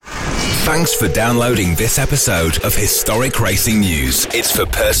Thanks for downloading this episode of Historic Racing News. It's for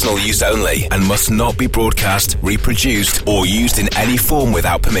personal use only and must not be broadcast, reproduced, or used in any form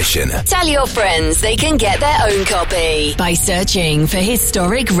without permission. Tell your friends they can get their own copy by searching for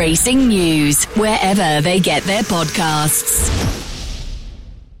Historic Racing News wherever they get their podcasts.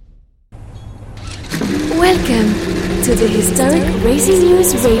 Welcome to the Historic Racing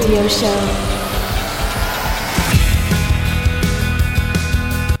News radio show.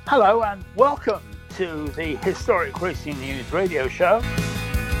 Hello and welcome to the Historic Racing News radio show.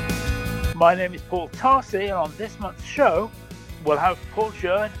 My name is Paul Tarsi, and on this month's show we'll have Paul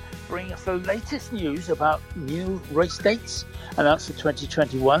Sherwood bring us the latest news about new race dates announced for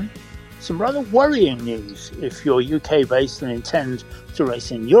 2021. Some rather worrying news if you're UK based and intend to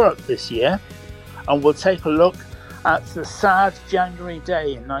race in Europe this year. And we'll take a look at the sad January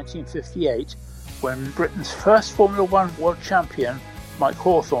day in 1958 when Britain's first Formula One world champion Mike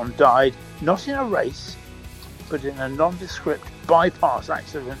Hawthorn died, not in a race, but in a nondescript bypass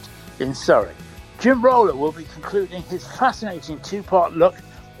accident in Surrey. Jim Roller will be concluding his fascinating two-part look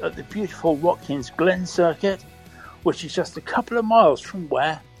at the beautiful Watkins Glen circuit, which is just a couple of miles from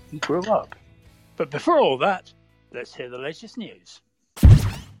where he grew up. But before all that, let's hear the latest news.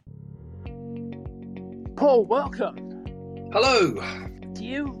 Paul, welcome. Hello. Are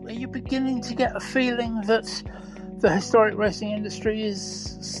you beginning to get a feeling that the historic racing industry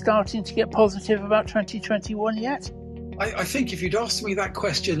is starting to get positive about 2021 yet? I think if you'd asked me that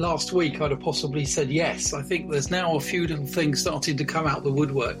question last week, I'd have possibly said yes. I think there's now a few little things starting to come out the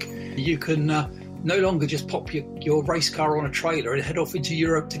woodwork. You can no longer just pop your race car on a trailer and head off into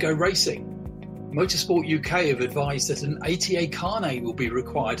Europe to go racing. Motorsport UK have advised that an ATA car name will be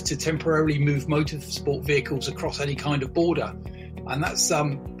required to temporarily move motorsport vehicles across any kind of border. And that's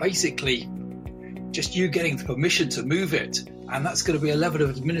basically just you getting the permission to move it, and that's going to be a level of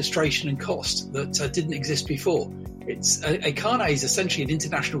administration and cost that didn't exist before. It's a carnet is essentially an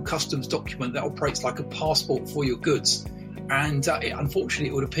international customs document that operates like a passport for your goods, and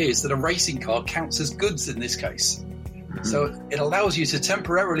unfortunately it appears that a racing car counts as goods in this case. So it allows you to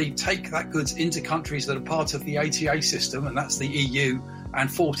temporarily take that goods into countries that are part of the ATA system, and that's the EU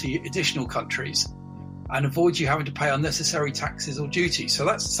and 40 additional countries, and avoid you having to pay unnecessary taxes or duties. So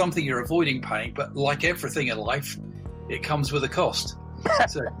that's something you're avoiding paying, but like everything in life, it comes with a cost.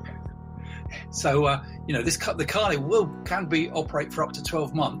 So the carnet can operate for up to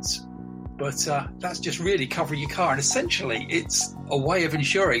 12 months, but that's just really covering your car. And essentially, it's a way of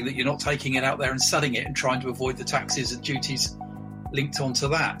ensuring that you're not taking it out there and selling it and trying to avoid the taxes and duties linked onto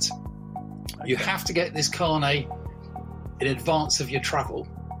that. You have to get this carnet in advance of your travel.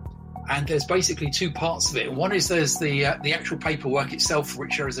 And there's basically two parts of it. One is there's the actual paperwork itself, for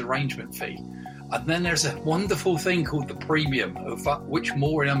which there is an arrangement fee. And then there's a wonderful thing called the premium, of which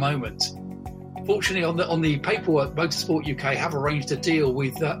more in a moment. Fortunately, on the paperwork, Motorsport UK have arranged a deal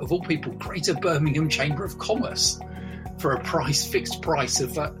with, of all people, Greater Birmingham Chamber of Commerce for a fixed price of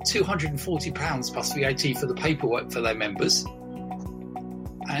 £240 plus VAT for the paperwork for their members.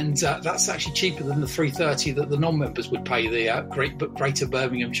 And that's actually cheaper than the $330 that the non-members would pay the Greater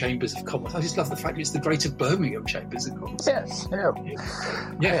Birmingham Chambers of Commerce. I just love the fact it's the Greater Birmingham Chambers of Commerce. Yes,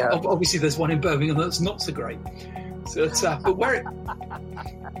 yeah. Obviously, there's one in Birmingham that's not so great. So but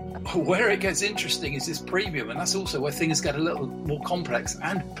where it gets interesting is this premium, and that's also where things get a little more complex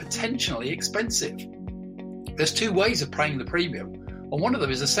and potentially expensive. There's two ways of paying the premium, and one of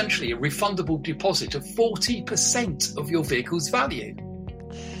them is essentially a refundable deposit of 40% of your vehicle's value.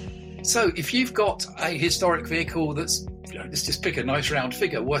 So if you've got a historic vehicle that's, let's just pick a nice round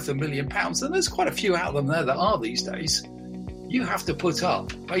figure, worth £1 million, and there's quite a few out of them there that are these days, you have to put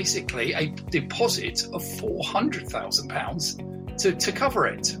up basically a deposit of £400,000 to cover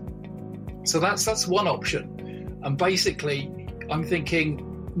it. So that's one option. And basically, I'm thinking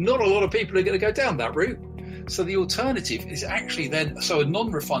not a lot of people are going to go down that route. So the alternative is actually then, a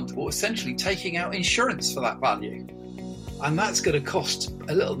non-refundable, essentially taking out insurance for that value. And that's going to cost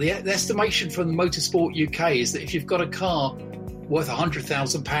a little. The estimation from the Motorsport UK is that if you've got a car worth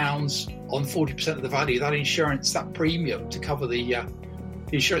 £100,000 on 40% of the value, that insurance, that premium to cover the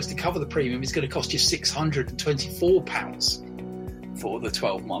insurance to cover the premium is going to cost you £624 for the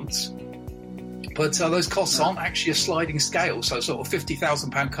 12 months. But those costs aren't actually a sliding scale. So sort of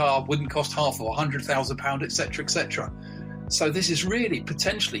 £50,000 car wouldn't cost half or £100,000, etc., etc. So this is really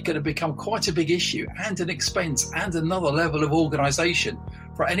potentially going to become quite a big issue and an expense and another level of organisation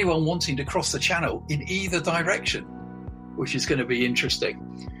for anyone wanting to cross the channel in either direction, which is going to be interesting.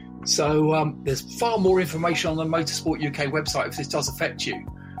 So there's far more information on the Motorsport UK website if this does affect you.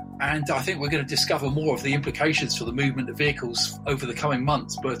 And I think we're going to discover more of the implications for the movement of vehicles over the coming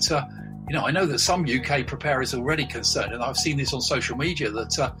months. But I know that some UK preparers are already concerned, and I've seen this on social media,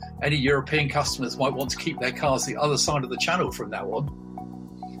 that any European customers might want to keep their cars the other side of the channel from now on.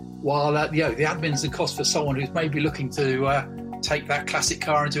 While the admins and cost for someone who's maybe looking to take that classic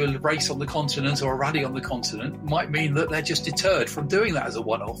car and do a race on the continent or a rally on the continent might mean that they're just deterred from doing that as a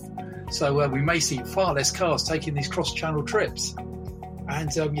one-off. So we may see far less cars taking these cross-channel trips.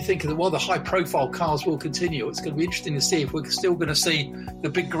 And you think that while the high-profile cars will continue, it's going to be interesting to see if we're still going to see the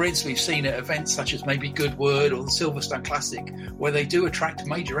big grids we've seen at events such as maybe Goodwood or the Silverstone Classic, where they do attract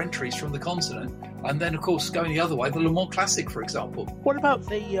major entries from the continent. And then, of course, going the other way, the Le Mans Classic, for example. What about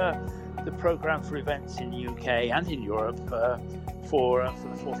the programme for events in the UK and in Europe for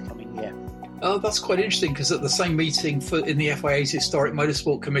the forthcoming year? Oh, that's quite interesting, because at the same meeting in the FIA's Historic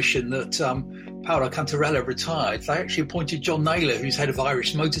Motorsport Commission that Paolo Cantarella retired, they actually appointed John Naylor, who's head of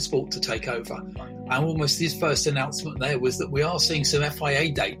Irish Motorsport, to take over. And almost his first announcement there was that we are seeing some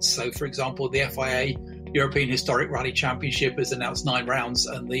FIA dates. So, for example, the FIA European Historic Rally Championship has announced 9 rounds,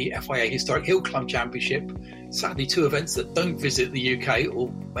 and the FIA Historic Hill Climb Championship, sadly 2 events that don't visit the UK,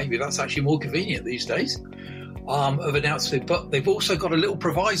 or maybe that's actually more convenient these days, have announced it. But they've also got a little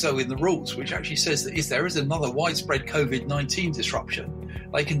proviso in the rules which actually says that if there is another widespread COVID-19 disruption,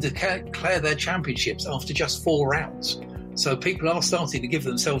 they can declare their championships after just 4 rounds. So people are starting to give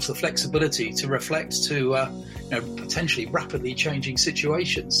themselves the flexibility to reflect to potentially rapidly changing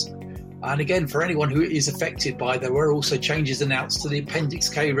situations. And again, for anyone who is affected by, there were also changes announced to the Appendix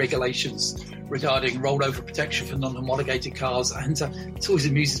K regulations regarding rollover protection for non-homologated cars, and it always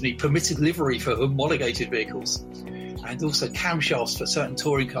amuses me, permitted livery for homologated vehicles, and also camshafts for certain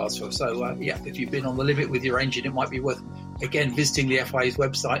touring cars. So if you've been on the limit with your engine, it might be worth, again, visiting the FIA's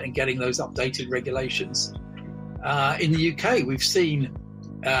website and getting those updated regulations. In the UK, we've seen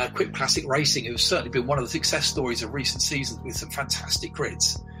Quick Classic Racing, who's certainly been one of the success stories of recent seasons with some fantastic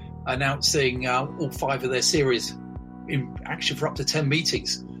grids, announcing all 5 of their series in action for up to 10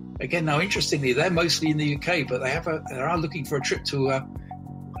 meetings. Again, now interestingly, they're mostly in the UK, but they are looking for a trip to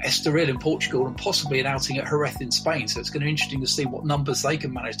Estoril in Portugal and possibly an outing at Jerez in Spain. So it's going to be interesting to see what numbers they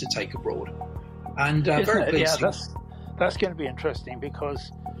can manage to take abroad. And that's going to be interesting,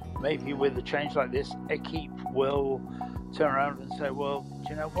 because maybe with a change like this, Equipe will turn around and say, well, do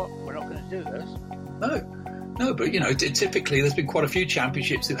you know what, we're not going to do this. No, but typically there's been quite a few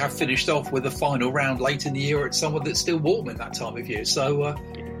championships who have finished off with a final round late in the year at somewhere that's still warm in that time of year. So, a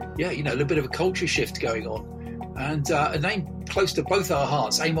little bit of a culture shift going on. And a name close to both our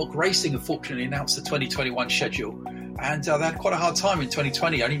hearts, AMOC Racing, unfortunately announced the 2021 schedule. And they had quite a hard time in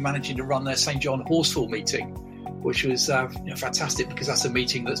 2020, only managing to run their St. John Horsfall meeting, which was fantastic, because that's a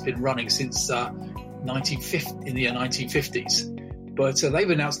meeting that's been running since in the year 1950s. But they've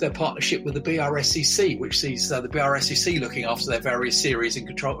announced their partnership with the BRSCC, which sees the BRSCC looking after their various series and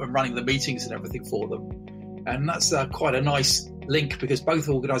control and running the meetings and everything for them. And that's quite a nice link, because both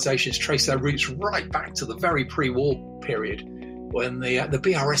organisations trace their roots right back to the very pre-war period, when the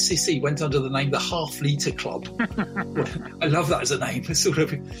BRSCC went under the name the Half Litre Club. I love that as a name. It's sort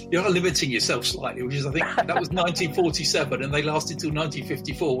of, you are limiting yourself slightly, which is, I think, that was 1947, and they lasted till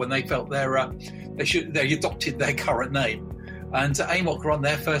 1954 when they felt they adopted their current name. And AMOC run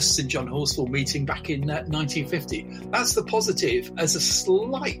their first St. John Horsfall meeting back in 1950. That's the positive. As a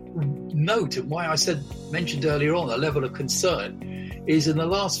slight note, and why I mentioned earlier on the level of concern, is in the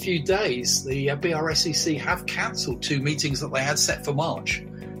last few days, the BRSCC have cancelled 2 meetings that they had set for March.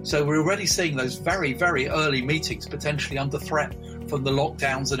 So we're already seeing those very, very early meetings potentially under threat from the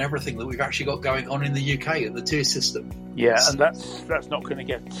lockdowns and everything that we've actually got going on in the UK and the tier system. Yeah, and that's not going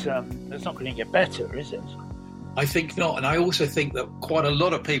to get better, is it? I think not. And I also think that quite a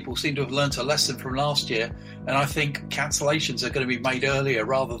lot of people seem to have learnt a lesson from last year. And I think cancellations are going to be made earlier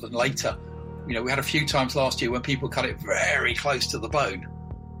rather than later. We had a few times last year when people cut it very close to the bone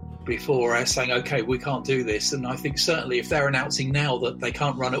before saying, OK, we can't do this. And I think certainly if they're announcing now that they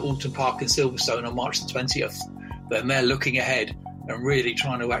can't run at Alton Park and Silverstone on March the 20th, then they're looking ahead and really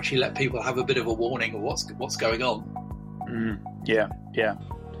trying to actually let people have a bit of a warning of what's going on. Yeah.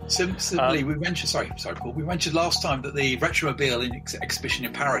 Simply, we mentioned. Sorry, Paul. We mentioned last time that the Retromobile exhibition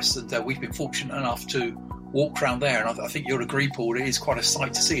in Paris, and we've been fortunate enough to walk around there. And I think you'll agree, Paul, it is quite a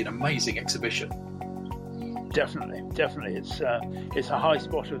sight to see, an amazing exhibition. Definitely, it's a high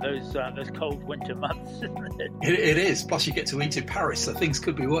spot of those cold winter months, isn't it? It is. Plus, you get to eat in Paris, so things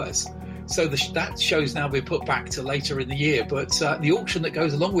could be worse. So that show's now been put back to later in the year, but the auction that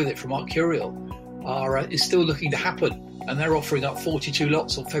goes along with it from Arcurial is still looking to happen. And they're offering up 42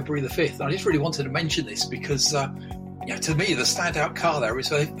 lots on February the 5th. And I just really wanted to mention this because, to me, the standout car there is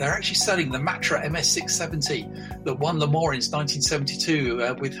they're actually selling the Matra MS670 that won Le Mans in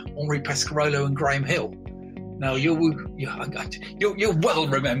 1972 with Henri Pescarolo and Graham Hill. Now, you'll well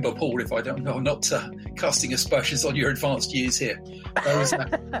remember, Paul, if I don't know, I'm not casting aspersions on your advanced years here.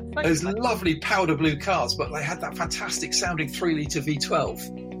 Those lovely powder blue cars, but they had that fantastic sounding 3-litre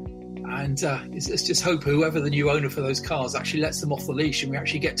V12. And let's just hope whoever the new owner for those cars actually lets them off the leash and we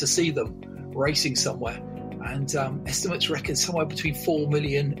actually get to see them racing somewhere. And estimates reckon somewhere between 4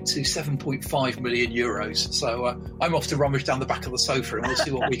 million to 7.5 million euros. So I'm off to rummage down the back of the sofa and we'll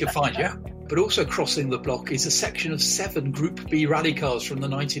see what we can find, yeah? But also crossing the block is a section of 7 Group B rally cars from the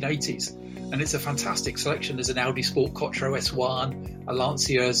 1980s. And it's a fantastic selection. There's an Audi Sport Quattro S1, a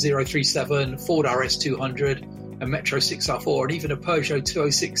Lancia 037, Ford RS200, a Metro 6R4, and even a Peugeot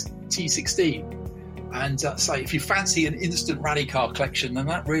 206 T16. And say, if you fancy an instant rally car collection, then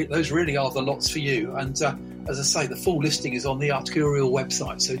those really are the lots for you. And as I say, the full listing is on the Arturial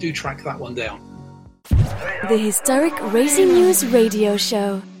website, so do track that one down. The Historic Racing News Radio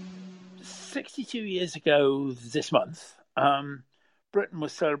Show. 62 years ago this month, Britain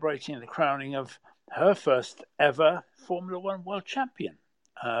was celebrating the crowning of her first ever Formula One world champion,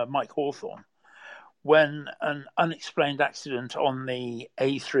 Mike Hawthorn, when an unexplained accident on the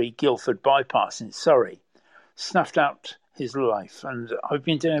A3 Guildford bypass in Surrey snuffed out his life. And I've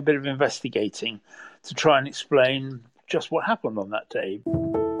been doing a bit of investigating to try and explain just what happened on that day.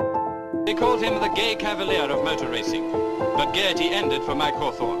 They called him the gay cavalier of motor racing, but gaiety ended for Mike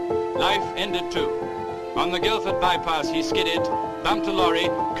Hawthorn. Life ended too. On the Guildford bypass he skidded, bumped a lorry,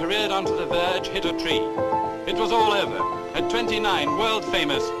 careered onto the verge, hit a tree. It was all over. At 29, world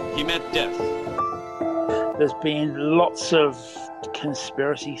famous, he met death. There's been lots of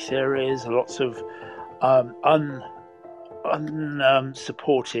conspiracy theories, lots of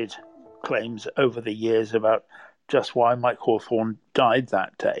unsupported claims over the years about just why Mike Hawthorn died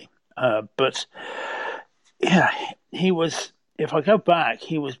that day. But yeah, he was, if I go back,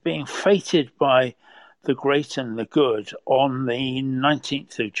 he was being feted by the great and the good on the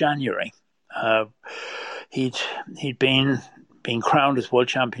 19th of January. He'd been crowned as world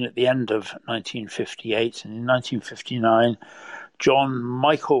champion at the end of 1958, and in 1959, John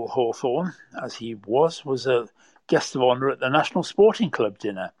Michael Hawthorn, as he was a guest of honour at the National Sporting Club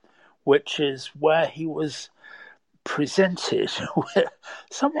dinner, which is where he was presented,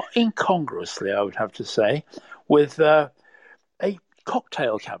 somewhat incongruously, I would have to say, with a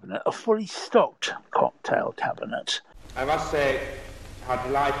cocktail cabinet, a fully stocked cocktail cabinet. I must say how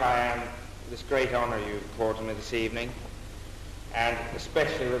delighted I am with this great honour you've accorded me this evening, and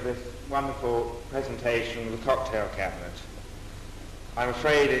especially with this wonderful presentation of the cocktail cabinet. I'm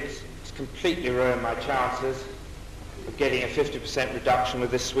afraid it's completely ruined my chances of getting a 50% reduction with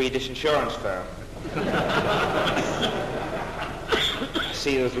this Swedish insurance firm. I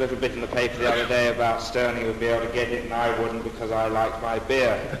see there was a little bit in the paper the other day about Sterling would be able to get it and I wouldn't because I like my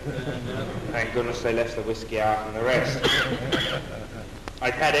beer. Thank goodness they left the whiskey out and the rest.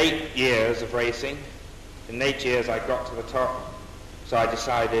 I'd had 8 years of racing. In 8 years I got to the top, so I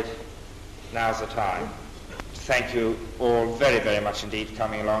decided now's the time. Thank you all very, very much indeed for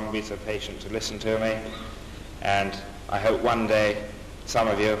coming along and being so patient to listen to me. And I hope one day some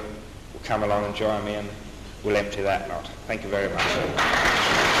of you will come along and join me and we'll empty that lot. Thank you very much.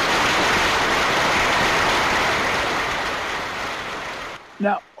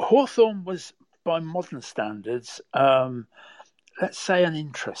 Now, Hawthorn was, by modern standards, let's say an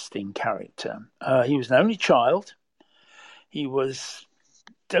interesting character. He was an only child. He was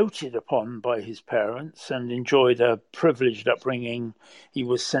doted upon by his parents and enjoyed a privileged upbringing. He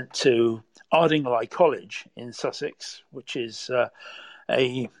was sent to Ardingly College in Sussex, which is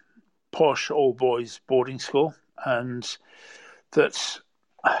a posh all-boys boarding school, and that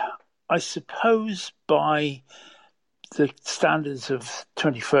I suppose by the standards of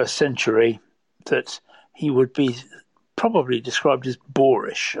 21st century that he would be probably described as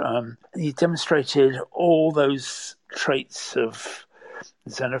boorish. He demonstrated all those traits of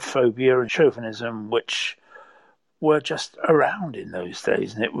xenophobia and chauvinism which were just around in those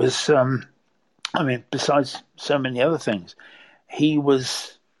days. And it was, besides so many other things, he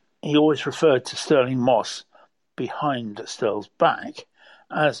always referred to Stirling Moss behind Stirl's back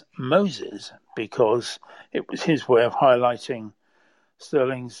as Moses, because it was his way of highlighting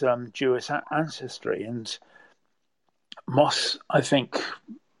Stirling's Jewish ancestry. And Moss, I think,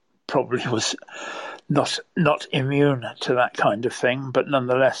 probably was not immune to that kind of thing, but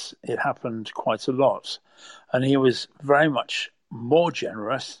nonetheless, it happened quite a lot. And he was very much more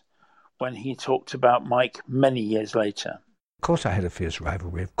generous when he talked about Mike many years later. Of course I had a fierce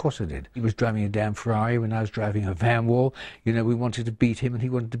rivalry, of course I did. He was driving a damn Ferrari when I was driving a Van Wall. You know, we wanted to beat him and he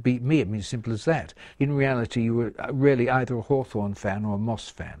wanted to beat me. I mean, simple as that. In reality, you were really either a Hawthorn fan or a Moss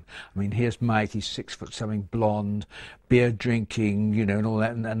fan. I mean, here's Mike, he's 6 foot something, blonde, beer drinking, you know, and all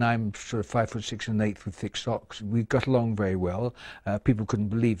that, and I'm sort of 5'6" and 8 with thick socks. We got along very well. People couldn't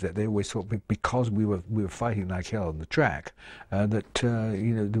believe that. They always thought because we were fighting like hell on the track, that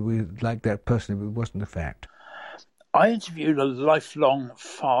we liked that person. It wasn't the fact. I interviewed a lifelong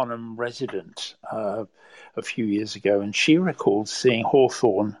Farnham resident a few years ago, and she recalled seeing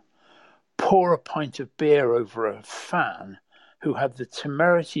Hawthorn pour a pint of beer over a fan who had the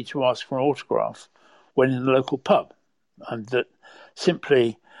temerity to ask for an autograph when in the local pub, and that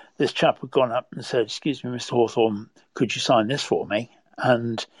simply this chap had gone up and said, "Excuse me, Mr. Hawthorn, could you sign this for me?"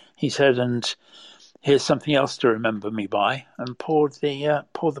 And he said, "And here's something else to remember me by," and poured the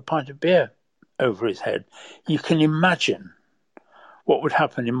pint of beer over his head. You can imagine what would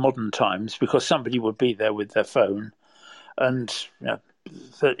happen in modern times, because somebody would be there with their phone, and that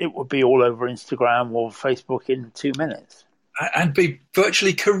it would be all over Instagram or Facebook in 2 minutes, and be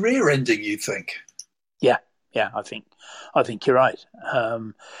virtually career-ending. You think? Yeah, I think you're right,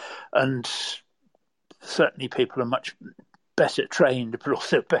 and certainly people are much better trained, but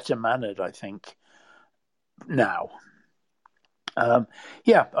also better mannered, I think, now.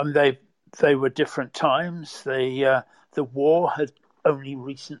 They were different times. The war had only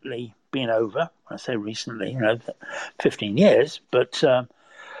recently been over. I say recently, 15 years. But and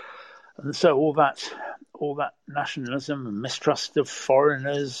so all that nationalism and mistrust of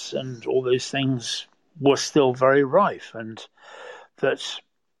foreigners and all those things were still very rife, and that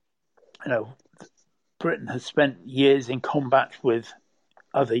Britain had spent years in combat with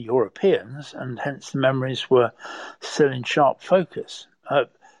other Europeans, and hence the memories were still in sharp focus.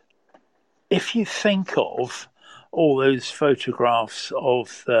 If you think of all those photographs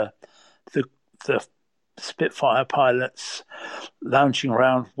of the Spitfire pilots lounging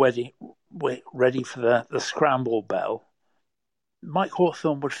around ready for the scramble bell, Mike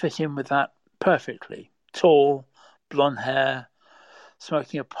Hawthorn would fit in with that perfectly. Tall, blonde hair,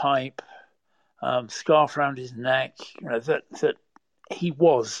 smoking a pipe, scarf around his neck. That he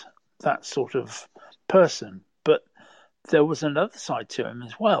was that sort of person. But there was another side to him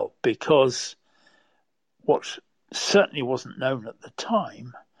as well, because what certainly wasn't known at the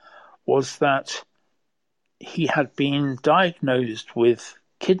time was that he had been diagnosed with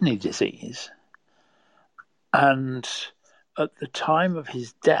kidney disease, and at the time of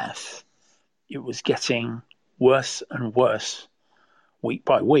his death, it was getting worse and worse week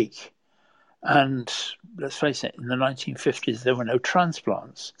by week. And let's face it, in the 1950s, there were no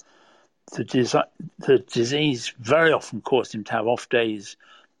transplants. The disease very often caused him to have off days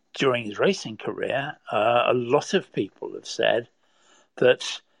during his racing career. A lot of people have said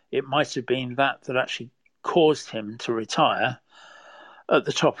that it might have been that actually caused him to retire at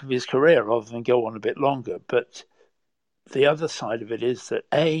the top of his career rather than go on a bit longer. But the other side of it is that,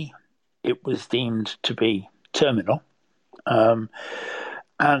 A, it was deemed to be terminal, and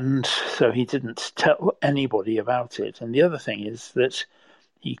so he didn't tell anybody about it. And the other thing is that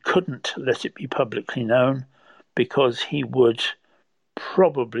he couldn't let it be publicly known, because he would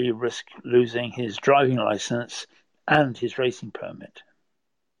probably risk losing his driving license and his racing permit.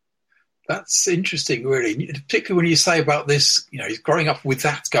 That's interesting, really, particularly when you say about this, he's growing up with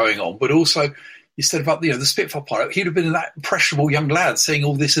that going on, but also you said about, the Spitfire pilot. He'd have been that impressionable young lad seeing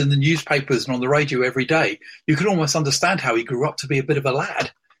all this in the newspapers and on the radio every day. You can almost understand how he grew up to be a bit of a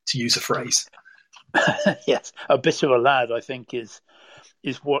lad, to use a phrase. Yes, a bit of a lad, I think, is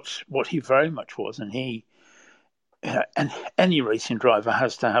what he very much was, and and any racing driver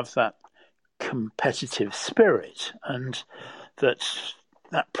has to have that competitive spirit, and that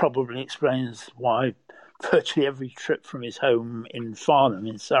probably explains why virtually every trip from his home in Farnham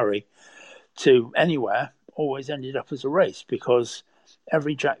in Surrey to anywhere always ended up as a race, because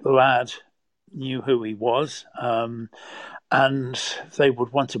every Jack the Lad knew who he was, and they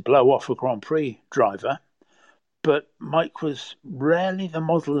would want to blow off a Grand Prix driver. But Mike was rarely the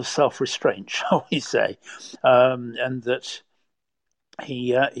model of self-restraint, shall we say, and that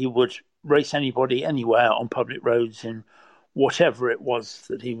he would race anybody, anywhere on public roads in whatever it was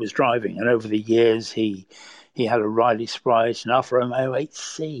that he was driving. And over the years, he had a Riley Sprite, an Alfa Romeo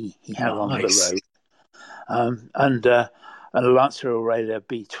 8C he had on the road, and a Lancia Aurelia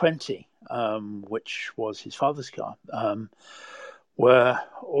B20, which was his father's car, were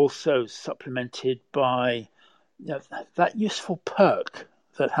also supplemented by that useful perk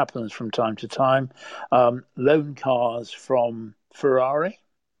that happens from time to time, loan cars from Ferrari,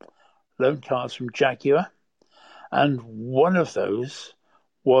 loan cars from Jaguar, And one of those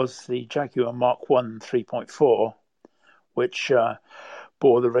was the Jaguar Mark 1 3.4, which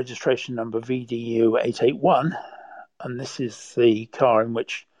bore the registration number VDU 881, and this is the car in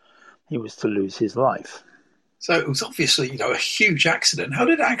which he was to lose his life. So it was obviously, a huge accident. How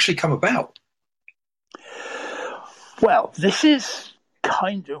did it actually come about? Well, this is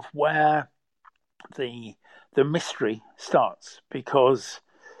kind of where the mystery starts, because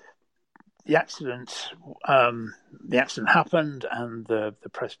the accident happened and the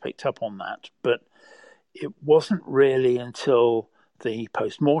press picked up on that, but it wasn't really until the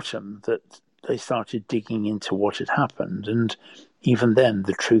post-mortem that they started digging into what had happened, and even then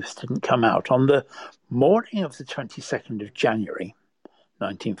the truth didn't come out. On the morning of the 22nd of January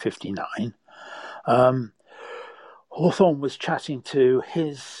 1959, Hawthorne was chatting to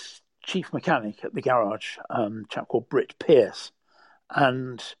his chief mechanic at the garage, a chap called Britt Pierce,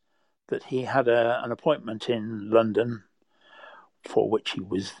 and that he had an appointment in London for which he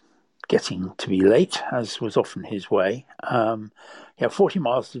was getting to be late, as was often his way. He had 40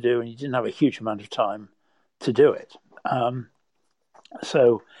 miles to do and he didn't have a huge amount of time to do it.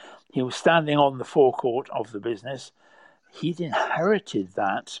 So he was standing on the forecourt of the business. He'd inherited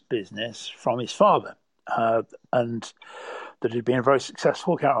that business from his father, and that had been a very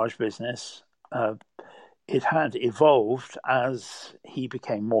successful garage business. It had evolved as he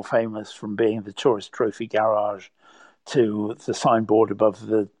became more famous, from being the Tourist Trophy Garage to the signboard above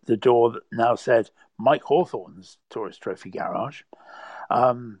the door that now said Mike Hawthorne's Tourist Trophy Garage.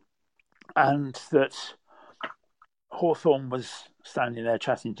 And that Hawthorne was standing there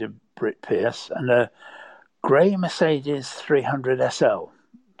chatting to Britt Pierce, and a grey Mercedes 300 SL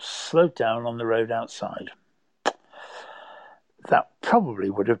slowed down on the road outside. That probably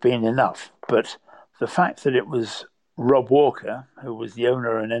would have been enough, but the fact that it was Rob Walker, who was the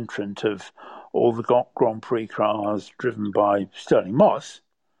owner and entrant of all the Grand Prix cars driven by Stirling Moss,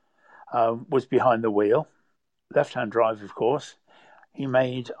 was behind the wheel, left-hand drive, of course. He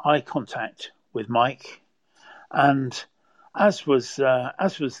made eye contact with Mike, and as was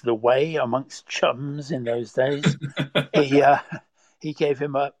the way amongst chums in those days, he gave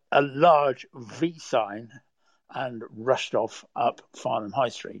him a large V sign and rushed off up Farnham High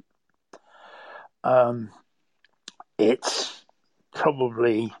Street. It's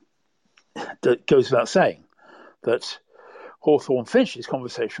probably, that goes without saying, that Hawthorne finished his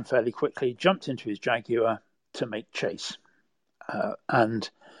conversation fairly quickly, jumped into his Jaguar to make chase. And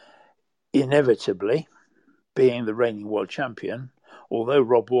inevitably, being the reigning world champion, although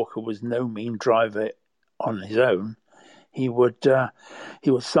Rob Walker was no mean driver on his own, he would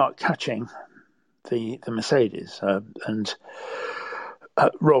start catching the Mercedes. And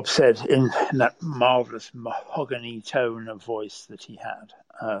Rob said in that marvellous mahogany tone of voice that he had,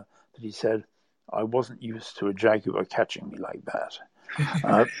 that he said, "I wasn't used to a Jaguar catching me like that."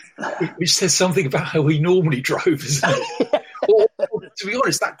 Which says something about how he normally drove, isn't it? or, to be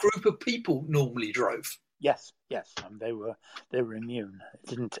honest, that group of people normally drove. Yes. They were immune.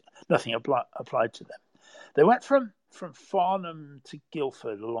 Nothing applied to them. They went from Farnham to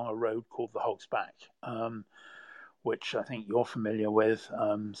Guildford along a road called the Hog's Back, which I think you're familiar with.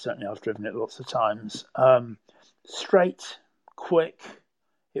 Certainly, I've driven it lots of times. Straight, quick.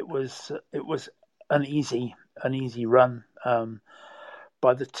 It was an easy run.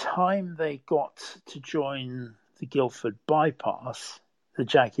 By the time they got to join the Guildford bypass, the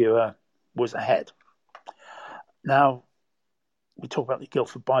Jaguar was ahead. Now, we talk about the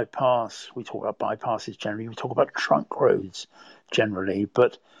Guildford bypass, we talk about bypasses generally, we talk about trunk roads generally,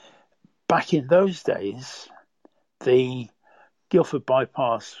 but back in those days, the Guildford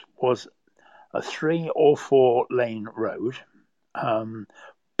bypass was a 3 or 4 lane road,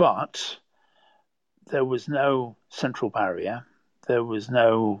 but there was no central barrier, there was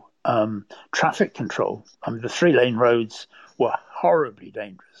no traffic control. I mean, the 3 lane roads were horribly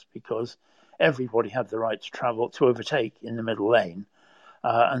dangerous because everybody had the right to overtake in the middle lane.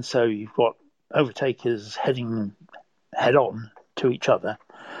 And so you've got overtakers heading head on to each other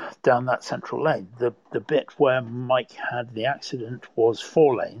down that central lane. The bit where Mike had the accident was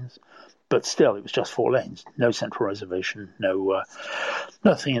 4 lanes, but still it was just 4 lanes, no central reservation, no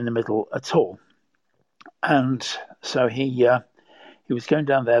nothing in the middle at all. And so he was going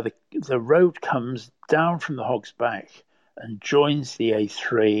down there. The road comes down from the Hog's Back and joins the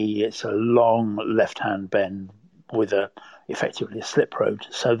A3. It's a long left-hand bend with effectively a slip road.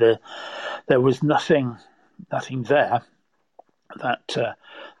 So there was nothing there that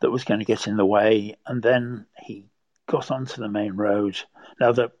was going to get in the way. And then he got onto the main road.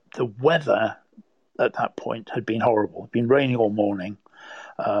 Now the weather at that point had been horrible. It had been raining all morning.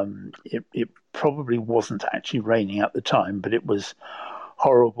 It probably wasn't actually raining at the time, but it was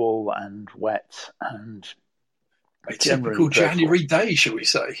horrible and wet and a typical January day, shall we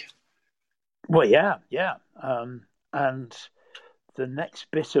say? Well, yeah. And the next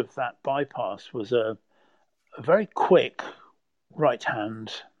bit of that bypass was a very quick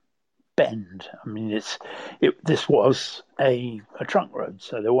right-hand bend. I mean, this was a trunk road,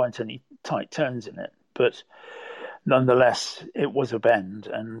 so there weren't any tight turns in it, but nonetheless, it was a bend,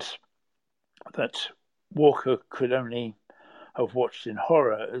 and that Walker could only have watched in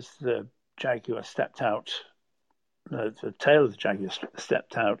horror as the Jaguar stepped out, the tail of the Jaguar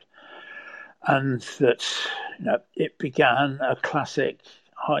stepped out, and that it began a classic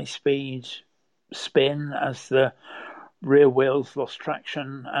high-speed spin as the rear wheels lost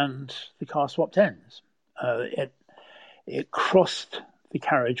traction and the car swapped ends. It crossed the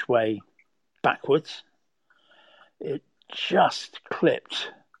carriageway backwards. It just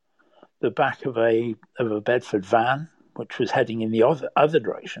clipped the back of a Bedford van, which was heading in the other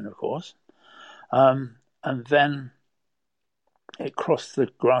direction, of course, and then it crossed the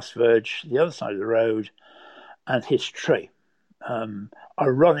grass verge, the other side of the road, and hit a tree.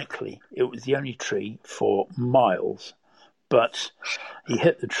 Ironically, it was the only tree for miles, but he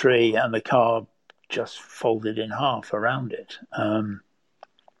hit the tree and the car just folded in half around it.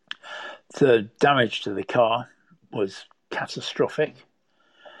 The damage to the car was catastrophic.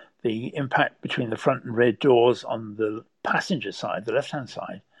 The impact between the front and rear doors on the passenger side, the left-hand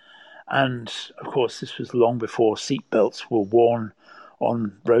side, and of course this was long before seatbelts were worn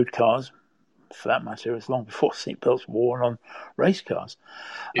on road cars. For that matter, it was long before seatbelts were worn on race cars.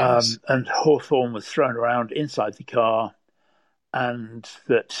 Yes. And Hawthorne was thrown around inside the car, and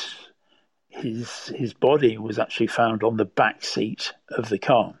that his body was actually found on the back seat of the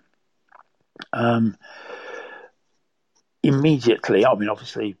car. Immediately, I mean,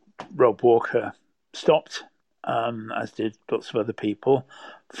 obviously, Rob Walker stopped, as did lots of other people.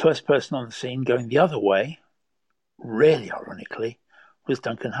 First person on the scene going the other way, really ironically, was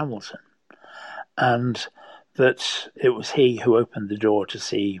Duncan Hamilton. And that it was he who opened the door to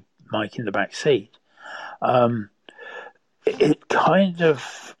see Mike in the back seat. It kind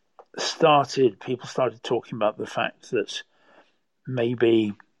of people started talking about the fact that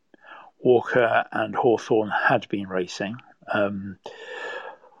maybe Walker and Hawthorne had been racing.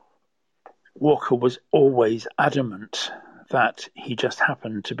 Walker was always adamant that he just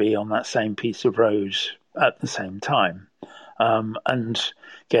happened to be on that same piece of road at the same time, and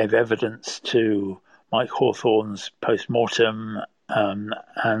gave evidence to Mike Hawthorne's post-mortem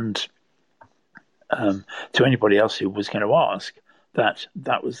and to anybody else who was going to ask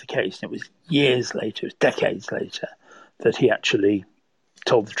that was the case. And it was years later, it was decades later, that he actually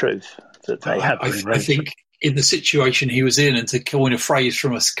told the truth, that they had been racing. I think in the situation he was in, and to coin a phrase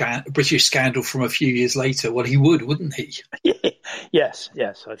from a British scandal from a few years later, well, he would, wouldn't he? Yes.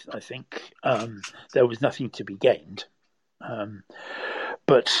 I think there was nothing to be gained.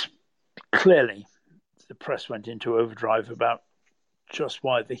 But clearly, the press went into overdrive about just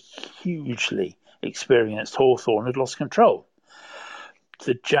why the hugely experienced Hawthorne had lost control.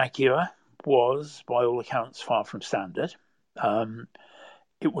 The Jaguar was, by all accounts, far from standard.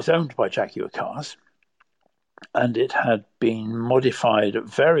 It was owned by Jaguar Cars, and it had been modified at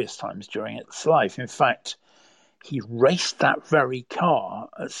various times during its life. In fact, he raced that very car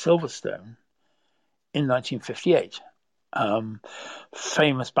at Silverstone in 1958.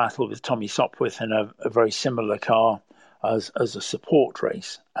 Famous battle with Tommy Sopwith in a very similar car as a support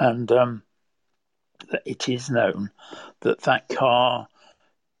race. And it is known that car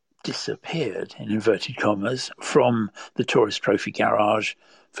disappeared, in inverted commas, from the Tourist Trophy garage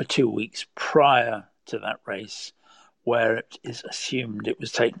for 2 weeks prior to that race, where it is assumed it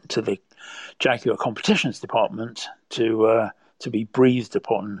was taken to the Jaguar competitions department to be breathed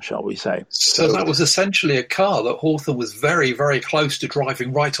upon, shall we say. So that was essentially a car that Hawthorne was very, very close to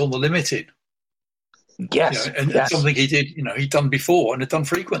driving right on the limit in. Yes. And something he did, he'd done before and had done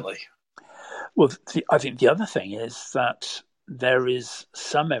frequently. Well, I think the other thing is that there is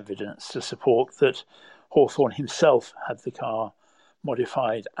some evidence to support that Hawthorne himself had the car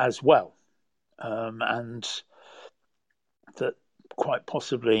modified as well. And that quite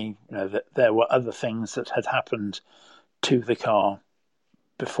possibly, that there were other things that had happened to the car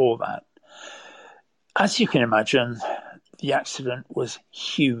before that. As you can imagine, the accident was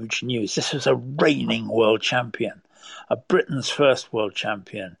huge news. This was a reigning world champion, a Britain's first world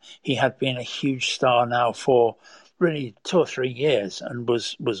champion. He had been a huge star now for really 2 or 3 years and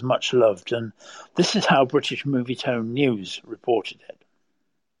was much loved. And this is how British Movietone News reported it.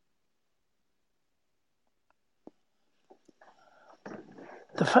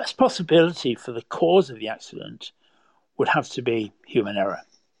 The first possibility for the cause of the accident would have to be human error.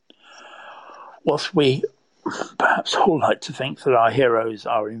 Whilst we perhaps all like to think that our heroes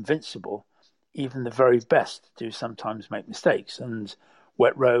are invincible, even the very best do sometimes make mistakes, and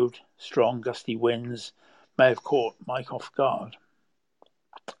wet road, strong gusty winds may have caught Mike off guard.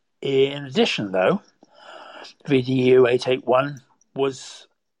 In addition, though, VDU 881 was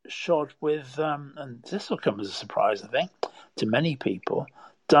shod with, and this will come as a surprise, I think, to many people,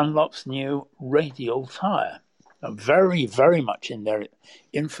 Dunlop's new radial tyre, very, very much in their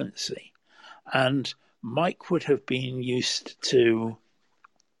infancy. And Mike would have been used to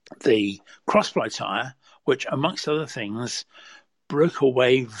the Crossply tyre, which, amongst other things, broke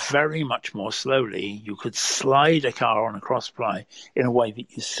away very much more slowly. You could slide a car on a Crossply in a way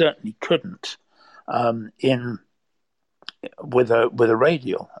that you certainly couldn't with a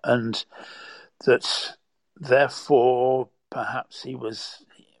radial, and that therefore perhaps he was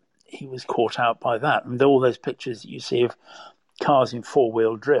caught out by that. And all those pictures that you see of cars in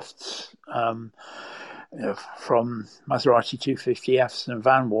four-wheel drifts, from Maserati 250Fs and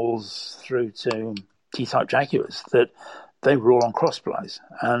Van Walls through to T-Type Jaguars, that they were all on Crossplies,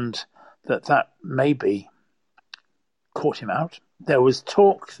 and that maybe caught him out. There was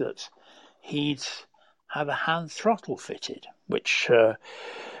talk that he'd have a hand throttle fitted, which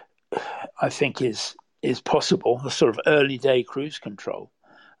I think is possible, the sort of early day cruise control.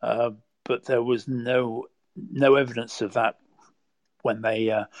 But there was no evidence of that when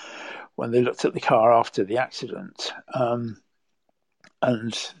they looked at the car after the accident. And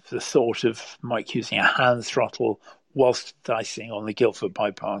the thought of Mike using a hand throttle whilst dicing on the Guildford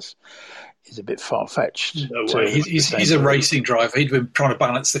bypass is a bit far-fetched. No way. He's a racing driver. He'd been trying to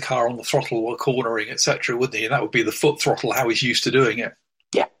balance the car on the throttle while cornering, etc., wouldn't he? And that would be the foot throttle, how he's used to doing it.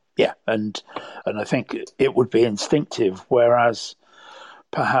 Yeah. And I think it would be instinctive, whereas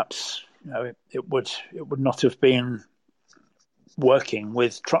perhaps it would not have been working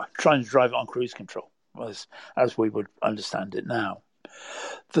with trying to drive it on cruise control, as we would understand it now.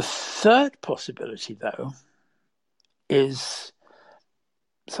 The third possibility, though, is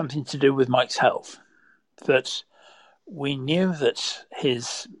something to do with Mike's health, that we knew that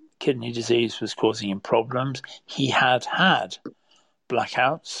his kidney disease was causing him problems. He had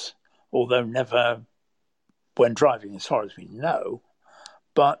blackouts, although never when driving, as far as we know,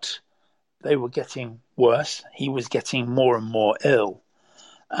 but they were getting worse. He was getting more and more ill.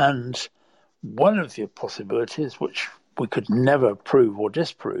 And one of the possibilities, which we could never prove or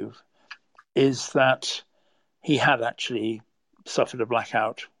disprove, is that he had actually suffered a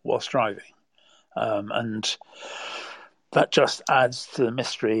blackout whilst driving. And that just adds to the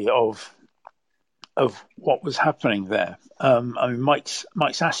mystery of what was happening there. Mike's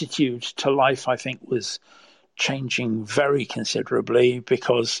attitude to life, I think, was changing very considerably,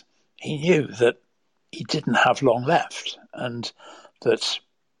 because he knew that he didn't have long left, and that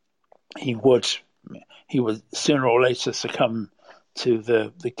he would sooner or later succumb to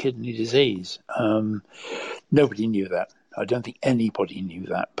the kidney disease. Nobody knew that. I don't think anybody knew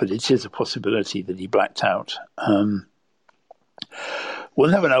that, but it is a possibility that he blacked out. We'll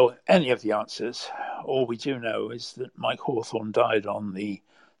never know any of the answers. All we do know is that Mike Hawthorne died on the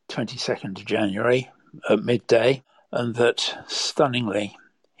 22nd of January at midday, and that, stunningly,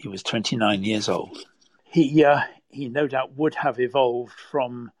 he was 29 years old. He no doubt would have evolved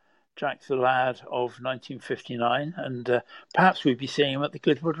from Jack the Lad of 1959, and perhaps we'd be seeing him at the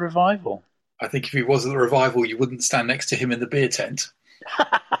Goodwood Revival. I think if he was at the Revival, you wouldn't stand next to him in the beer tent.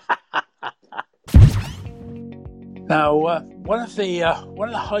 Now, one of the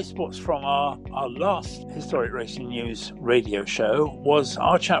high spots from our last Historic Racing News radio show was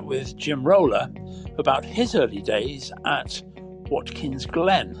our chat with Jim Roller about his early days at Watkins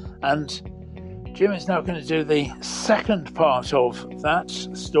Glen. And Jim is now going to do the second part of that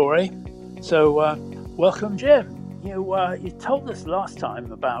story. So, welcome, Jim. You told us last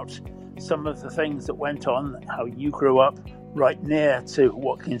time about some of the things that went on, how you grew up right near to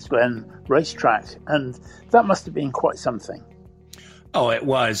Watkins Glen racetrack, and that must have been quite something. Oh, it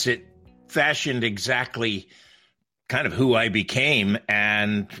was. It fashioned exactly kind of who I became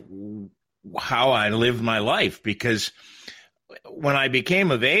and how I lived my life, because when I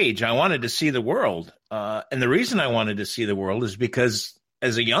became of age, I wanted to see the world. And the reason I wanted to see the world is because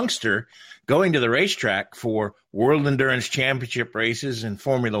as a youngster, going to the racetrack for World Endurance Championship races and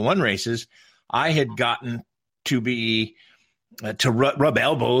Formula One races, I had gotten to be to rub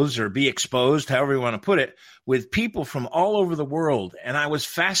elbows or be exposed, however you want to put it, with people from all over the world. And I was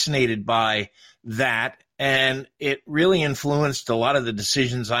fascinated by that. And it really influenced a lot of the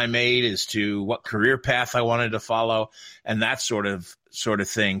decisions I made as to what career path I wanted to follow and that sort of sort of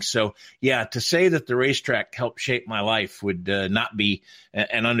thing. So, yeah, to say that the racetrack helped shape my life would not be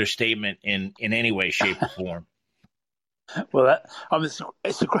an understatement in any way, shape, or form. Well,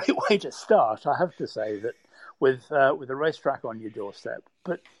 it's a great way to start, I have to say, that with a racetrack on your doorstep.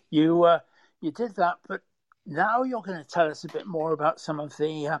 But you did that, but now you're going to tell us a bit more about some of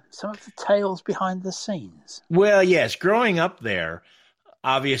the tales behind the scenes. Well, yes, growing up there,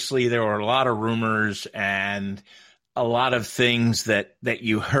 obviously there were a lot of rumors and a lot of things that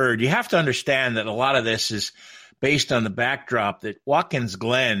you heard. You have to understand that a lot of this is based on the backdrop that Watkins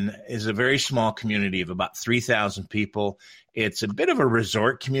Glen is a very small community of about 3,000 people. It's a bit of a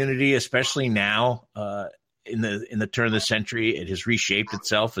resort community, especially now in the turn of the century. It has reshaped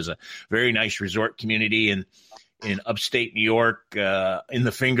itself as a very nice resort community in upstate New York, in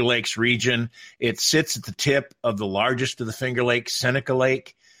the Finger Lakes region. It sits at the tip of the largest of the Finger Lakes, Seneca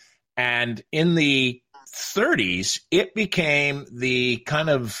Lake. And in the 30s, it became the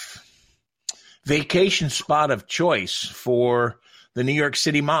kind of vacation spot of choice for the New York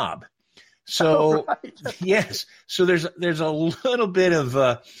City mob. So, yes, so there's a little bit of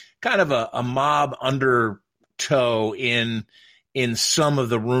kind of a mob undertow in some of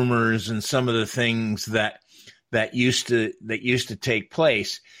the rumors and some of the things that used to take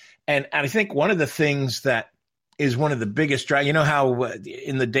place. And I think one of the things that is one of the biggest drive, you know how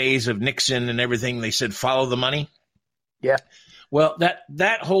in the days of Nixon and everything, they said, follow the money. Yeah. Well,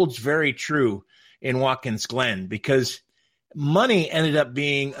 that holds very true in Watkins Glen, because money ended up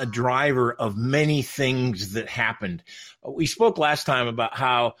being a driver of many things that happened. We spoke last time about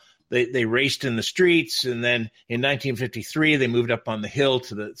how they raced in the streets, and then in 1953, they moved up on the hill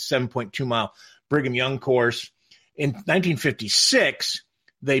to the 7.2-mile Brigham Young course. In 1956,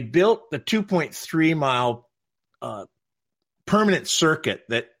 they built the 2.3-mile permanent circuit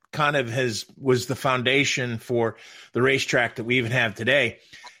that kind of was the foundation for the racetrack that we even have today.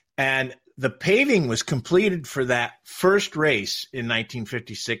 And the paving was completed for that first race in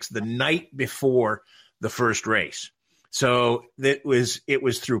 1956, the night before the first race. So it was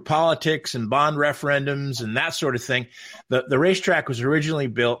through politics and bond referendums and that sort of thing. The racetrack was originally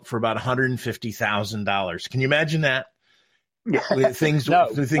built for about $150,000. Can you imagine that? Yeah. Things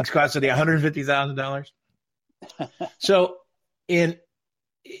costing $150,000. So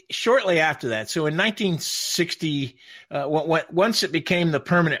shortly after that, so in 1960, once it became the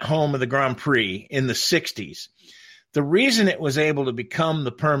permanent home of the Grand Prix in the 60s, the reason it was able to become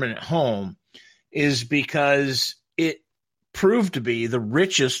the permanent home is because it proved to be the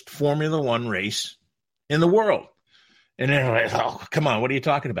richest Formula One race in the world. And they're like, oh, come on, what are you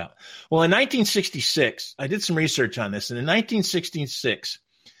talking about? Well, in 1966, I did some research on this, and in 1966,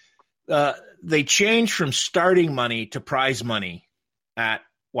 they changed from starting money to prize money at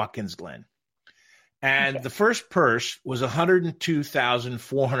Watkins Glen. And the first purse was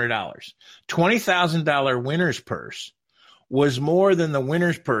 $102,400. $20,000 winner's purse was more than the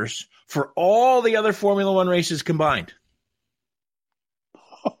winner's purse for all the other Formula One races combined.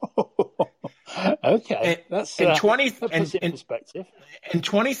 Okay, that's and perspective. And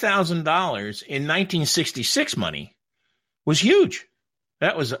 $20,000 in 1966 money was huge.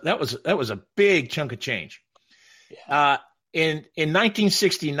 That was a big chunk of change. Yeah. In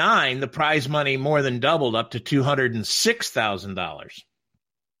 1969, the prize money more than doubled up to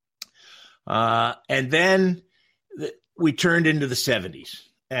 $206,000. And then we turned into the 70s,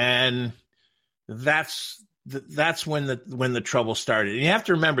 and that's when the trouble started. And you have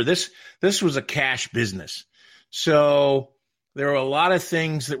to remember, this was a cash business. So there were a lot of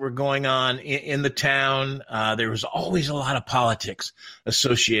things that were going on in the town. There was always a lot of politics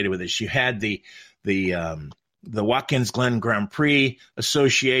associated with this. You had the Watkins Glen Grand Prix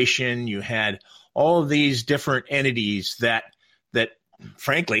Association. You had all of these different entities that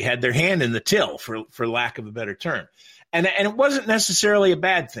frankly had their hand in the till, for lack of a better term. And it wasn't necessarily a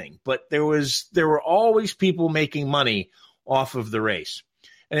bad thing, but there were always people making money off of the race.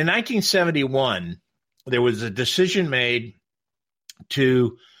 And in 1971, there was a decision made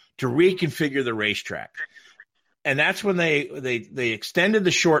to reconfigure the racetrack. And that's when they extended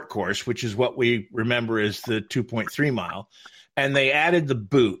the short course, which is what we remember as the 2.3 mile, and they added the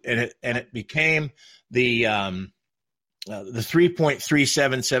boot, and it became the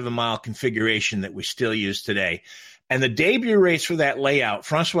 3.377 mile configuration that we still use today. And the debut race for that layout,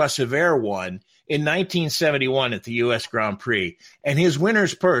 Francois Sever won in 1971 at the U.S. Grand Prix, and his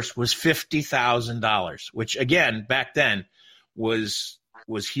winner's purse was $50,000, which again back then was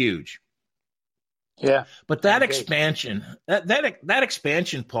huge. Yeah, but that expansion, that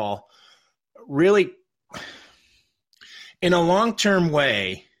expansion, Paul, really, in a long-term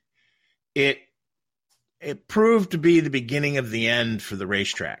way, it it proved to be the beginning of the end for the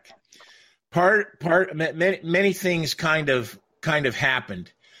racetrack. Many things kind of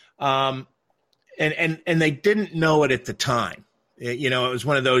happened, and they didn't know it at the time. It was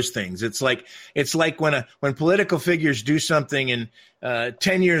one of those things. It's like when political figures do something and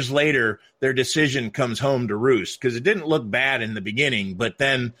 10 years later their decision comes home to roost, because it didn't look bad in the beginning, but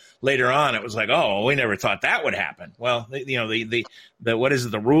then later on it was like, oh, we never thought that would happen. Well, the what is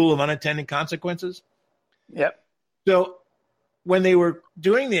it, the rule of unintended consequences? Yep. So when they were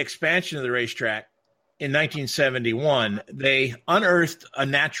doing the expansion of the racetrack in 1971, they unearthed a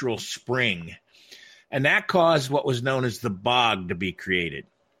natural spring. And that caused what was known as the bog to be created.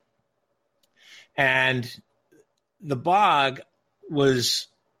 And the bog was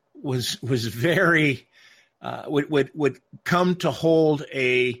very would come to hold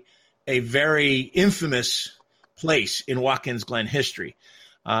a very infamous place in Watkins Glen history.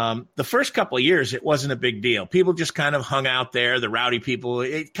 The first couple of years, it wasn't a big deal. People just kind of hung out there, the rowdy people.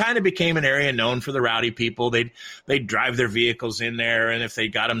 It kind of became an area known for the rowdy people. They'd drive their vehicles in there, and if they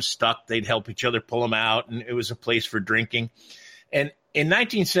got them stuck, they'd help each other pull them out, and it was a place for drinking. And in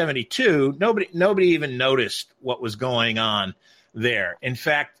 1972, nobody even noticed what was going on there. In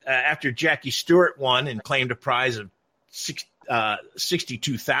fact, after Jackie Stewart won and claimed a prize of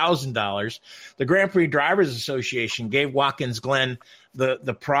 $62,000, the Grand Prix Drivers Association gave Watkins Glen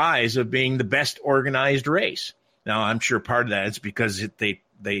the prize of being the best organized race. Now, I'm sure part of that is because they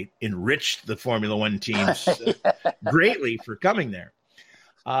enriched the Formula One teams greatly for coming there.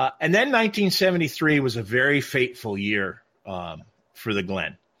 And then 1973 was a very fateful year for the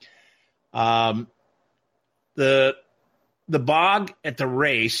Glen. The bog at the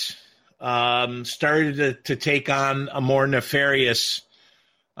race started to take on a more nefarious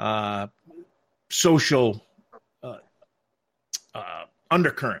social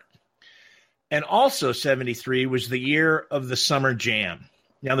undercurrent. And also 73 was the year of the Summer Jam.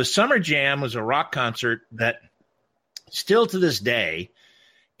 Now, the Summer Jam was a rock concert that still to this day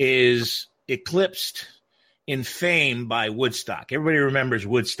is eclipsed in fame by Woodstock. Everybody remembers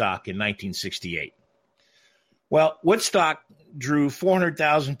Woodstock in 1968. Well, Woodstock drew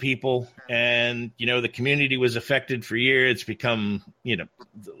 400,000 people, and, the community was affected for years. It's become,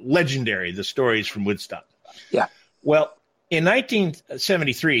 legendary, the stories from Woodstock. Yeah. Well, in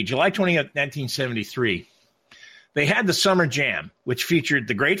 1973, July 20th, 1973, they had the Summer Jam, which featured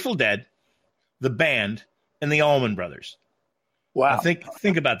the Grateful Dead, the band, and the Allman Brothers. Wow. Now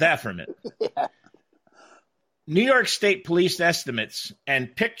think about that for a minute. Yeah. New York State Police estimates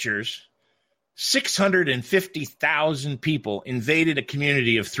and pictures, 650,000 people invaded a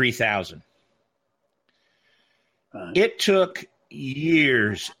community of 3,000. It took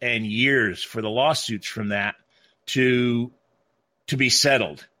years and years for the lawsuits from that to be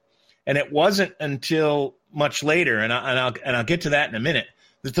settled. And it wasn't until much later, and I'll get to that in a minute,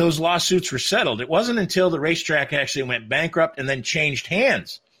 that those lawsuits were settled. It wasn't until the racetrack actually went bankrupt and then changed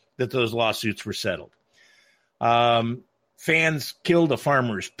hands that those lawsuits were settled. Fans killed a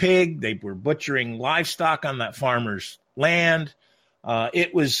farmer's pig. They were butchering livestock on that farmer's land.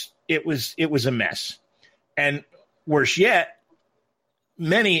 It was a mess. And worse yet,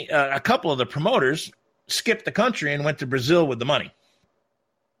 a couple of the promoters skipped the country and went to Brazil with the money.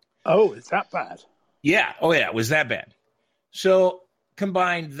 Oh, is that bad? Yeah. Oh, yeah. It was that bad. So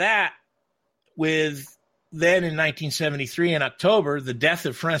combine that with then in 1973 in October, the death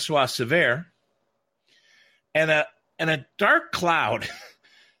of Francois Sever, and a dark cloud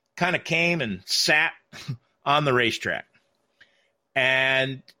kind of came and sat on the racetrack.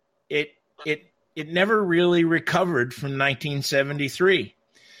 And it never really recovered from 1973.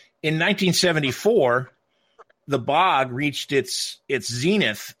 In 1974, the bog reached its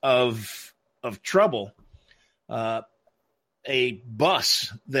zenith of trouble. A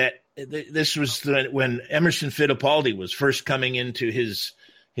bus this was when Emerson Fittipaldi was first coming into his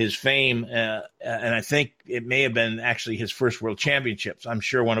fame, and I think it may have been actually his first world championships. I'm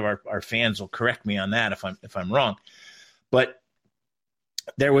sure one of our fans will correct me on that if I'm wrong. But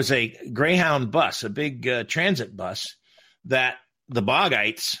there was a Greyhound bus, a big transit bus, that the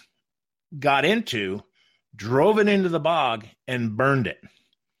Bogites got into, drove it into the bog, and burned it.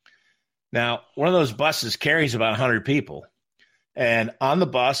 Now, one of those buses carries about 100 people, and on the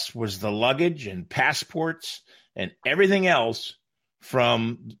bus was the luggage and passports and everything else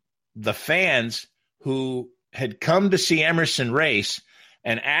from the fans who had come to see Emerson race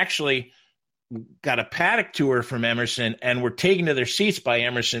and actually got a paddock tour from Emerson and were taken to their seats by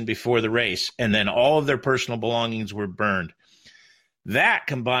Emerson before the race, and then all of their personal belongings were burned. That,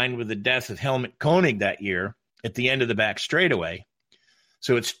 combined with the death of Helmut Koenig that year at the end of the back straightaway,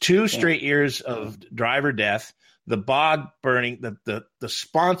 So it's 2 straight years of driver death. The bog burning, the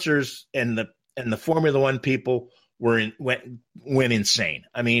sponsors and the Formula One people went insane.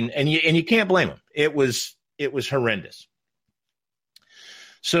 I mean, and you can't blame them. It was horrendous.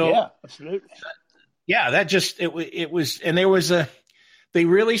 So yeah, absolutely. Yeah, that just it was, and they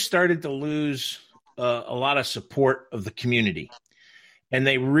really started to lose a lot of support of the community, and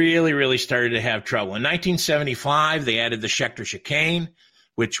they really, really started to have trouble. In 1975, they added the Schechter chicane,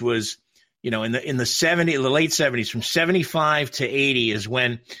 which was, in the late 70s, from 75 to 80 is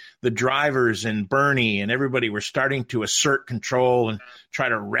when the drivers and Bernie and everybody were starting to assert control and try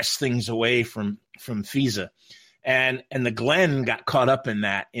to wrest things away from FISA. And the Glen got caught up in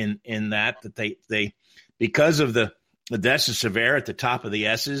that, that they because of the deaths of Sever at the top of the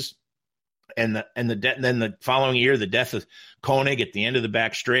S's, and then the following year, the death of Koenig at the end of the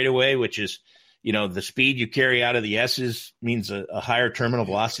back straightaway, which is, the speed you carry out of the S's means a higher terminal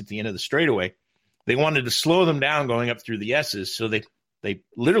velocity at the end of the straightaway. They wanted to slow them down going up through the S's, so they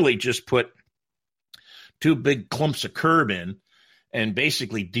literally just put 2 big clumps of curb in and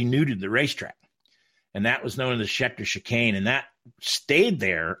basically denuded the racetrack. And that was known as the Schechter chicane, and that stayed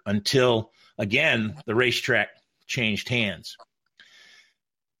there until, again, the racetrack changed hands.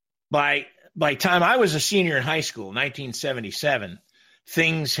 By time I was a senior in high school, 1977,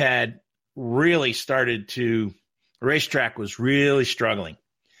 things had really started to – the racetrack was really struggling.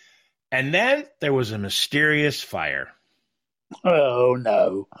 And then there was a mysterious fire. Oh,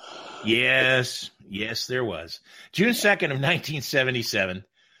 no. Yes, there was. June 2nd of 1977,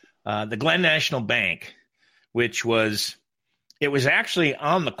 the Glen National Bank, which was actually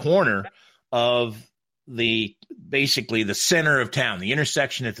on the corner of basically the center of town, the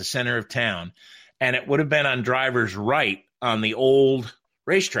intersection at the center of town, and it would have been on driver's right on the old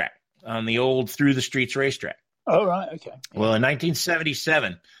racetrack, on the old Through the Streets racetrack. Oh, right, okay. Well, in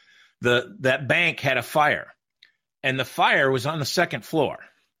 1977, that bank had a fire, and the fire was on the second floor.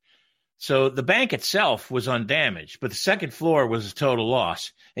 So the bank itself was undamaged, but the second floor was a total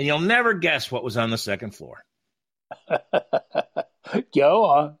loss, and you'll never guess what was on the second floor. Go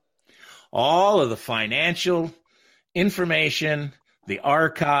on. All of the financial information, the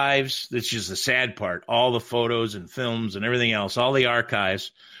archives, which is the sad part, all the photos and films and everything else, all the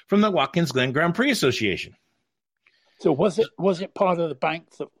archives from the Watkins Glen Grand Prix Association. So was it part of the bank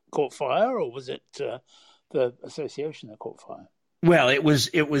that caught fire, or was it the association that caught fire? Well, it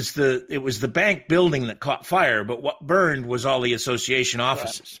was the bank building that caught fire, but what burned was all the association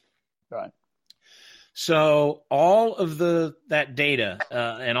offices. Right. So all of that data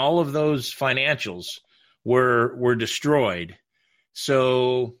and all of those financials were destroyed.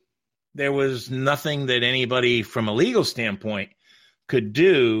 So there was nothing that anybody from a legal standpoint could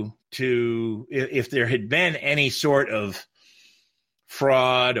do to, if there had been any sort of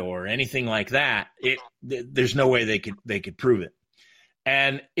fraud or anything like that, there's no way they could prove it.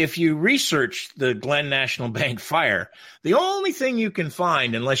 And if you research the Glen National Bank fire, the only thing you can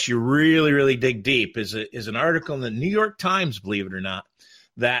find, unless you really, really dig deep, is an article in the New York Times, believe it or not,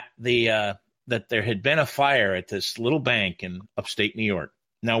 that that there had been a fire at this little bank in upstate New York.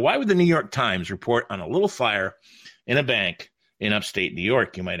 Now, why would the New York Times report on a little fire in a bank in upstate New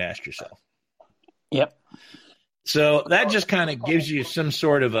York, you might ask yourself? Yep. So that just kind of gives you some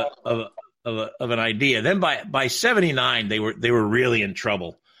sort of an idea. Then by 79, they were really in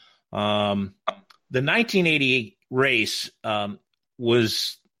trouble. The 1988 race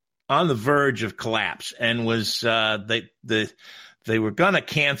was on the verge of collapse, and was they were going to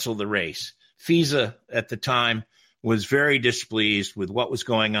cancel the race. FISA at the time was very displeased with what was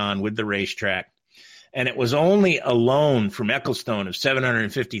going on with the racetrack, and it was only a loan from Ecclestone of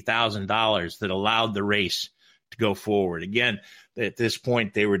 $750,000 that allowed the race to go forward. Again, at this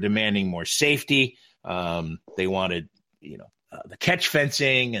point, they were demanding more safety. They wanted, the catch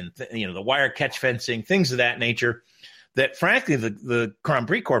fencing and the wire catch fencing, things of that nature. That frankly, the Grand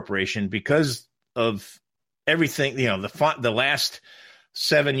Prix Corporation, because of everything, the last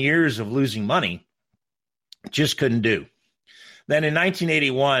 7 years of losing money, just couldn't do. Then in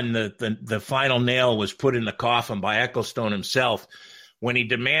 1981, the final nail was put in the coffin by Ecclestone himself when he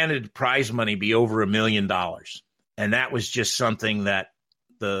demanded prize money be over $1 million. And that was just something that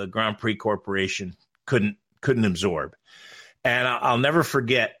the Grand Prix Corporation couldn't absorb. And I'll never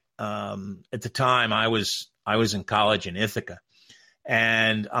forget, at the time I was in college in Ithaca,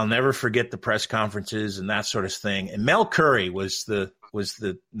 and I'll never forget the press conferences and that sort of thing. And Mel Curry was the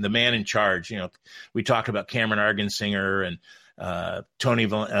man in charge. We talked about Cameron Argensinger and Tony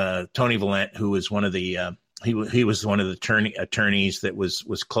Valent, who was one of the he was one of the attorneys that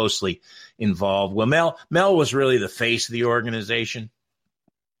was closely involved. Well, Mel was really the face of the organization,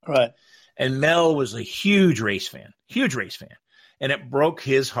 Right. And Mel was a huge race fan, and it broke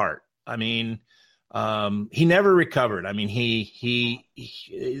his heart. I mean, he never recovered. I mean,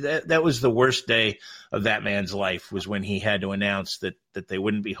 that was the worst day of that man's life, was when he had to announce that they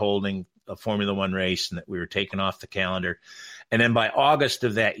wouldn't be holding a Formula One race and that we were taken off the calendar. And then by August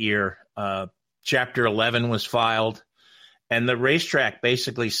of that year, Chapter 11 was filed, and the racetrack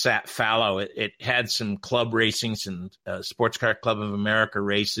basically sat fallow. It had some club racing, some Sports Car Club of America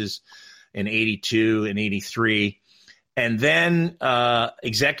races in 82 and 83. And then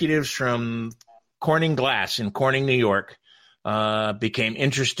executives from Corning Glass in Corning, New York, became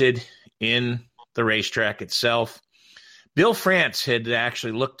interested in the racetrack itself. Bill France had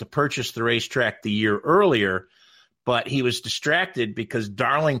actually looked to purchase the racetrack the year earlier, but he was distracted because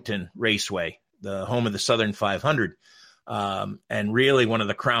Darlington Raceway, the home of the Southern 500, and really one of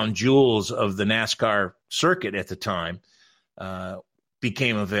the crown jewels of the NASCAR circuit at the time,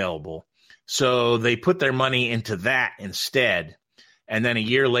 became available. So they put their money into that instead. And then a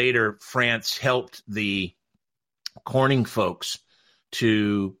year later, France helped the Corning folks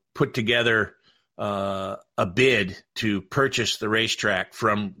to put together a bid to purchase the racetrack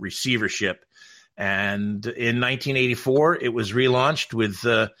from receivership. And in 1984, it was relaunched with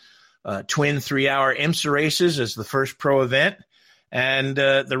twin 3-hour IMSA races as the first pro event. And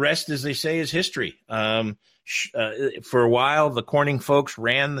the rest, as they say, is history. For a while, the Corning folks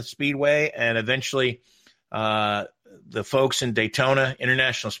ran the speedway, and eventually the folks in Daytona,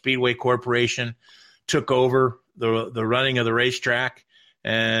 International Speedway Corporation, took over the running of the racetrack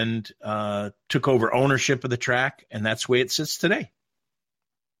and took over ownership of the track, and that's the way it sits today.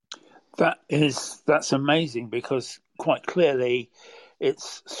 That's amazing, because quite clearly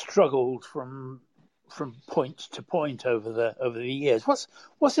it's struggled from point to point over the years.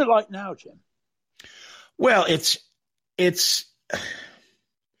 What's it like now, Jim? Well, it's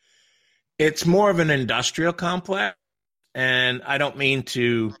more of an industrial complex, and I don't mean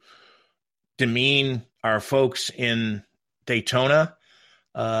to demean our folks in Daytona,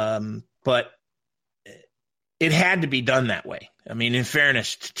 but it had to be done that way. I mean, in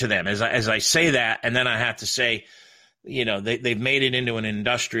fairness to them, as I say that, and then I have to say, they've made it into an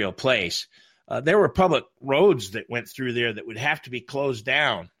industrial place. There were public roads that went through there that would have to be closed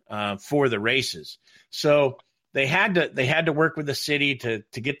down for the races. So they had to work with the city to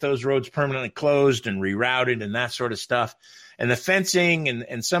get those roads permanently closed and rerouted and that sort of stuff. And the fencing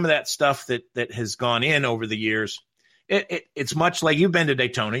and some of that stuff that has gone in over the years, it's much like, you've been to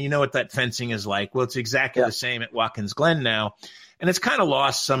Daytona. You know what that fencing is like. Well, it's exactly the same at Watkins Glen now. And it's kind of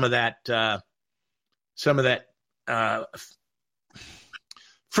lost some of that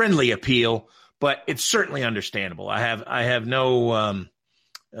friendly appeal, but it's certainly understandable. I have no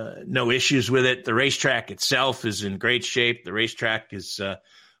issues with it. The racetrack itself is in great shape. The racetrack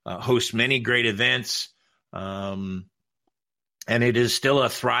hosts many great events, and it is still a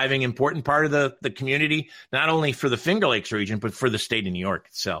thriving, important part of the community, not only for the Finger Lakes region, but for the state of New York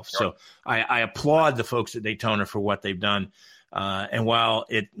itself. Sure. So I applaud the folks at Daytona for what they've done. And while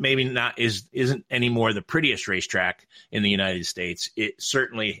it maybe isn't anymore the prettiest racetrack in the United States, it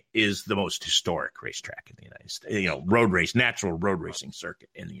certainly is the most historic racetrack in the United States. Natural road racing circuit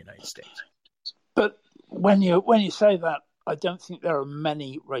in the United States. But when you say that, I don't think there are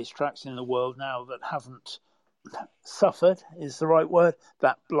many racetracks in the world now that haven't suffered, is the right word,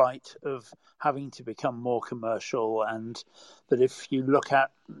 that blight of having to become more commercial. And that if you look at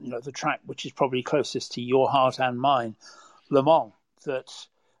the track which is probably closest to your heart and mine, Le Mans, that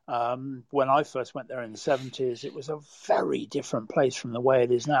when I first went there in the 70s, it was a very different place from the way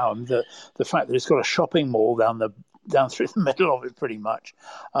it is now. And the fact that it's got a shopping mall down through the middle of it, pretty much,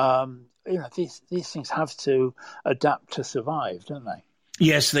 these things have to adapt to survive, don't they?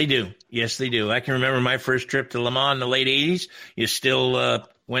 Yes, they do. I can remember my first trip to Le Mans in the late 80s. You still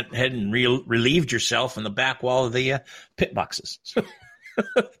went ahead and relieved yourself in the back wall of the pit boxes.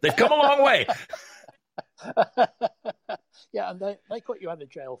 They've come a long way. Yeah, and they got you out of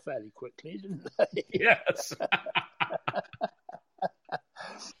jail fairly quickly, didn't they? Yes.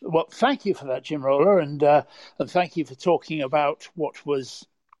 Well, thank you for that, Jim Roller, and thank you for talking about what was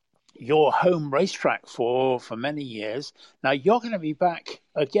your home racetrack for many years. Now, you're going to be back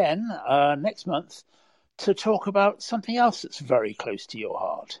again next month to talk about something else that's very close to your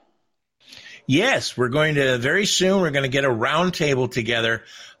heart. Yes, very soon, we're going to get a roundtable together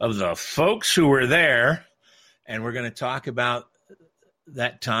of the folks who were there, and we're going to talk about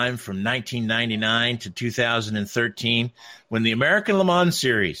that time from 1999 to 2013 when the American Le Mans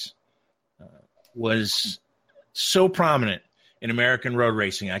Series was so prominent in American road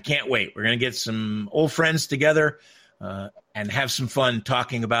racing. I can't wait. We're going to get some old friends together and have some fun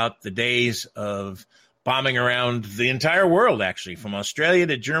talking about the days of bombing around the entire world, actually, from Australia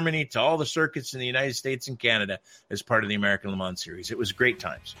to Germany to all the circuits in the United States and Canada as part of the American Le Mans Series. It was great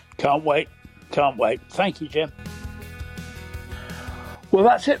times. Can't wait. Can't wait. Thank you, Jim. Well,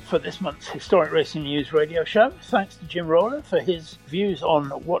 that's it for this month's Historic Racing News radio show. Thanks to Jim Rowland for his views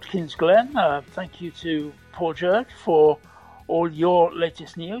on Watkins Glen. Thank you to Paul Jerd for all your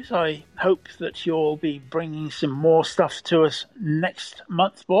latest news. I hope that you'll be bringing some more stuff to us next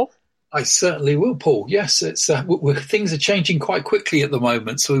month, Paul. I certainly will, Paul. Yes, it's things are changing quite quickly at the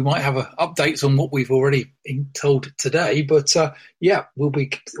moment, so we might have updates on what we've already been told today. But we'll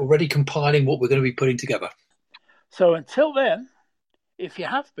be already compiling what we're going to be putting together. So until then, if you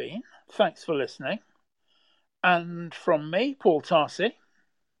have been, thanks for listening. And from me, Paul Tarsi.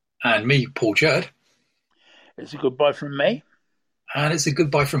 And me, Paul Jerd. It's a goodbye from me. And it's a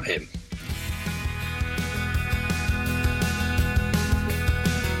goodbye from him.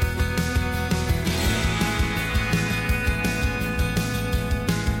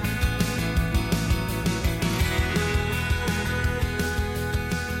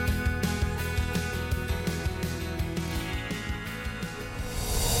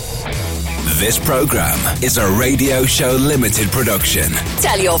 This program is a Radio Show Limited production.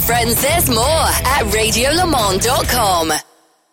 Tell your friends there's more at radiolemans.com.